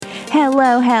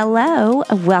Hello, hello.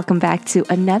 Welcome back to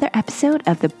another episode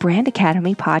of the Brand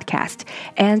Academy podcast.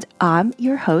 And I'm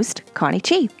your host, Connie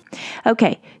Chi.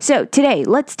 Okay, so today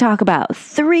let's talk about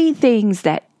 3 things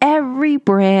that every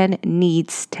brand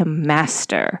needs to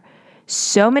master.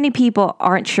 So many people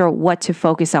aren't sure what to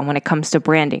focus on when it comes to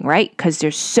branding, right? Because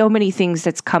there's so many things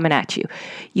that's coming at you.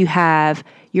 You have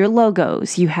your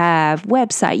logos, you have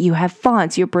website, you have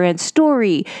fonts, your brand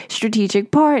story,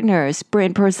 strategic partners,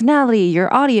 brand personality,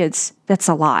 your audience. That's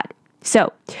a lot.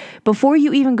 So before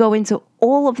you even go into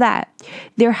all of that,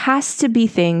 there has to be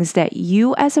things that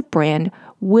you as a brand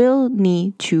will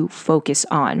need to focus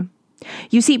on.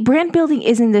 You see, brand building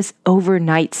isn't this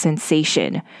overnight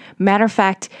sensation. Matter of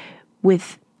fact,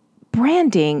 with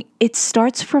branding, it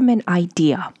starts from an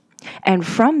idea. And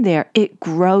from there, it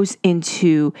grows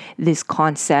into this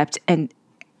concept and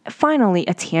finally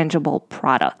a tangible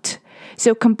product.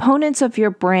 So components of your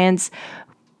brands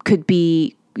could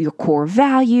be your core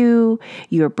value,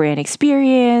 your brand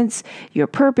experience, your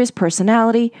purpose,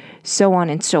 personality, so on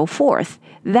and so forth.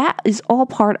 That is all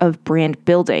part of brand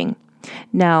building.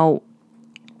 Now,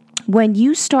 when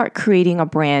you start creating a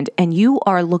brand and you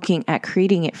are looking at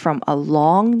creating it from a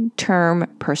long-term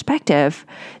perspective,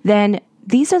 then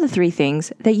these are the 3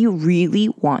 things that you really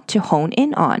want to hone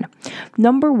in on.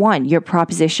 Number 1, your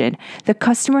proposition. The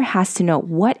customer has to know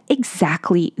what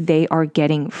exactly they are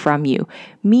getting from you,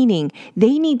 meaning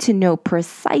they need to know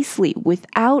precisely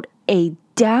without a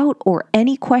doubt or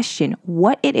any question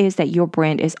what it is that your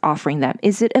brand is offering them.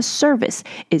 Is it a service?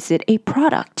 Is it a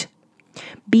product?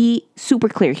 Be super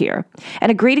clear here. And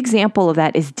a great example of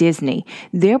that is Disney.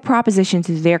 Their proposition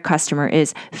to their customer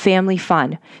is family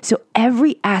fun. So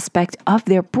every aspect of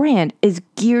their brand is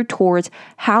geared towards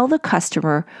how the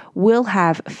customer will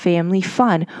have family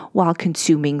fun while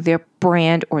consuming their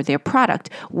brand or their product,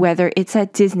 whether it's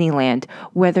at Disneyland,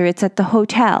 whether it's at the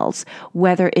hotels,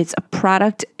 whether it's a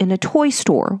product in a toy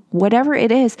store, whatever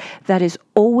it is, that is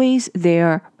always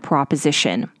their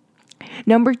proposition.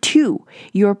 Number 2,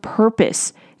 your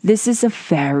purpose. This is a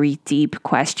very deep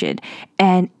question,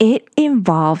 and it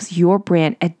involves your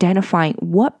brand identifying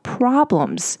what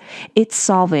problems it's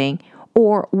solving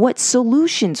or what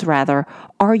solutions, rather,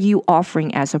 are you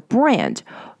offering as a brand.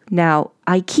 Now,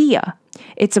 IKEA,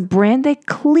 it's a brand that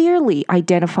clearly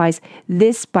identifies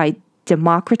this by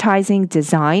democratizing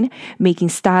design, making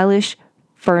stylish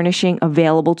furnishing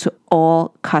available to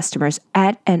all customers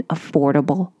at an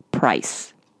affordable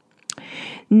price.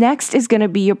 Next is going to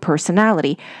be your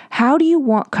personality. How do you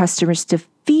want customers to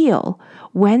feel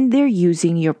when they're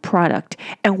using your product?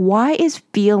 And why is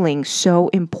feeling so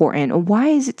important? Why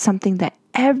is it something that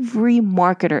every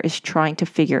marketer is trying to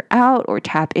figure out or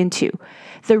tap into?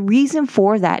 The reason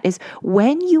for that is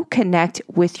when you connect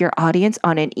with your audience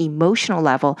on an emotional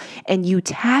level and you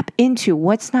tap into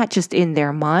what's not just in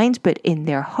their minds, but in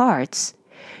their hearts,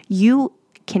 you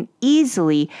can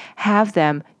easily have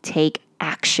them take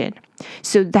action.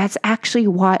 So that's actually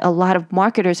why a lot of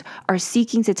marketers are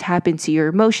seeking to tap into your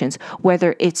emotions,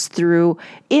 whether it's through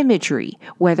imagery,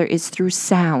 whether it's through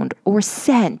sound or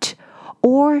scent,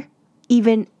 or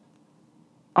even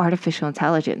artificial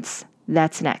intelligence.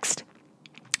 That's next.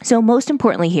 So most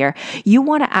importantly here, you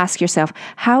want to ask yourself,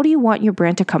 how do you want your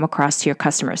brand to come across to your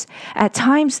customers? At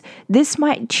times, this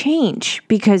might change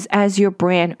because as your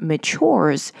brand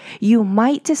matures, you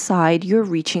might decide you're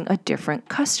reaching a different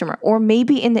customer. Or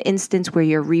maybe in the instance where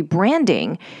you're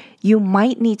rebranding, you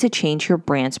might need to change your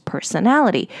brand's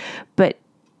personality. But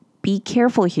be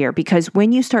careful here because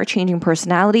when you start changing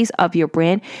personalities of your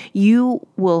brand, you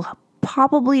will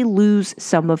probably lose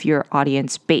some of your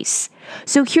audience base.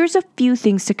 So here's a few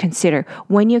things to consider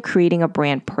when you're creating a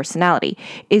brand personality.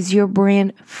 Is your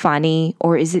brand funny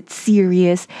or is it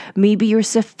serious? Maybe you're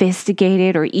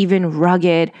sophisticated or even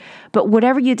rugged. But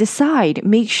whatever you decide,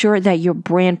 make sure that your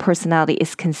brand personality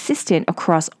is consistent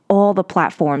across all the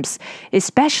platforms,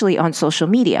 especially on social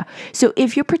media. So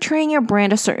if you're portraying your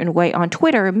brand a certain way on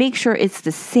Twitter, make sure it's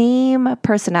the same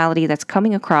personality that's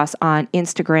coming across on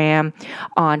Instagram,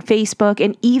 on Facebook,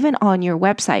 and even on your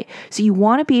website. So you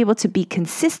want to be able to be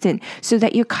consistent so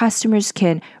that your customers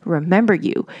can remember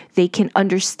you, they can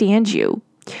understand you.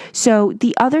 So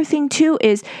the other thing too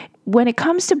is when it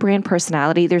comes to brand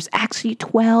personality, there's actually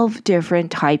 12 different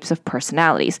types of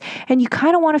personalities. And you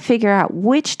kind of want to figure out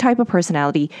which type of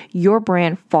personality your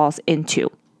brand falls into.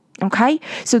 Okay,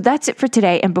 so that's it for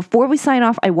today. And before we sign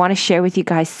off, I want to share with you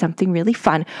guys something really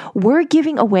fun. We're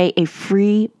giving away a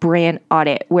free brand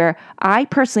audit where I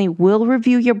personally will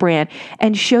review your brand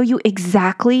and show you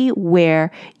exactly where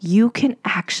you can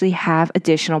actually have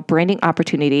additional branding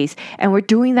opportunities. And we're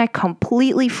doing that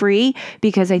completely free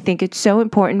because I think it's so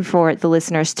important for the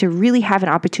listeners to really have an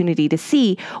opportunity to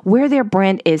see where their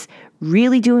brand is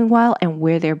really doing well and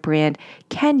where their brand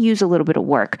can use a little bit of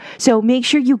work. So make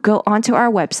sure you go onto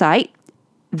our website,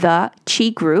 The Chi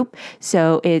Group.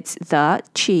 So it's the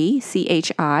Chi,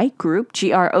 CHI Group,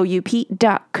 GROUP.co,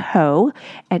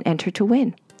 and enter to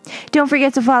win. Don't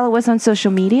forget to follow us on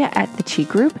social media at The Chi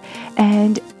Group,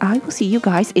 and I will see you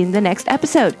guys in the next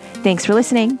episode. Thanks for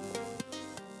listening.